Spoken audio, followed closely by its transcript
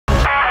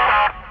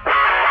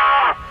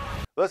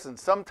Listen,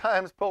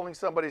 sometimes pulling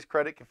somebody's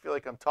credit can feel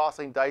like I'm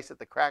tossing dice at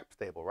the craps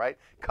table, right?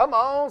 Come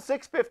on,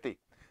 650.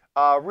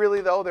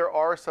 Really, though, there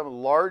are some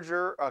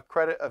larger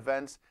credit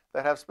events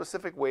that have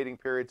specific waiting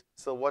periods,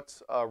 so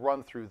let's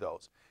run through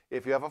those.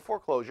 If you have a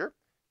foreclosure,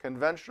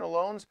 conventional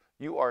loans,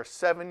 you are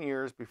 7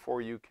 years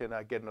before you can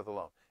get another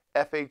loan.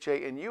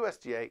 FHA and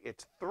USDA,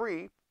 it's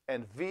 3,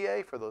 and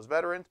VA, for those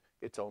veterans,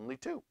 it's only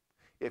 2.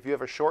 If you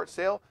have a short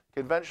sale,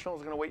 conventional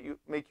is going to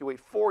make you wait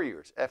 4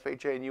 years.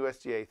 FHA and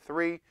USDA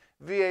 3.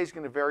 VA is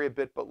going to vary a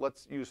bit, but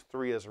let's use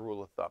 3 as a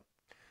rule of thumb.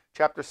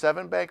 Chapter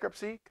 7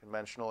 bankruptcy,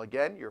 conventional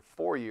again, you're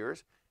 4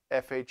 years.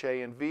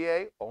 FHA and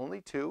VA, only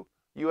 2.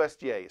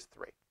 USDA is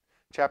 3.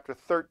 Chapter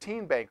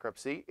 13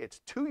 bankruptcy, it's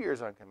 2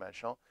 years on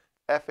conventional.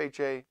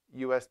 FHA,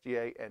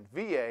 USDA, and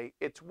VA,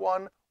 it's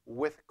 1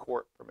 with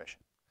court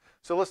permission.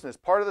 So listen, as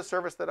part of the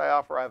service that I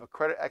offer, I have a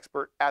credit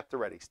expert at the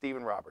ready,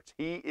 Stephen Roberts.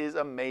 He is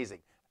amazing.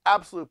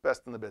 Absolute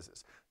best in the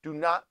business. Do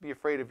not be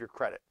afraid of your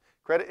credit.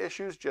 Credit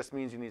issues just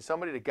means you need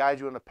somebody to guide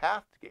you on the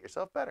path to get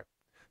yourself better.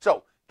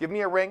 So give me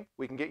a ring.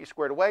 We can get you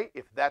squared away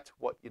if that's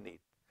what you need.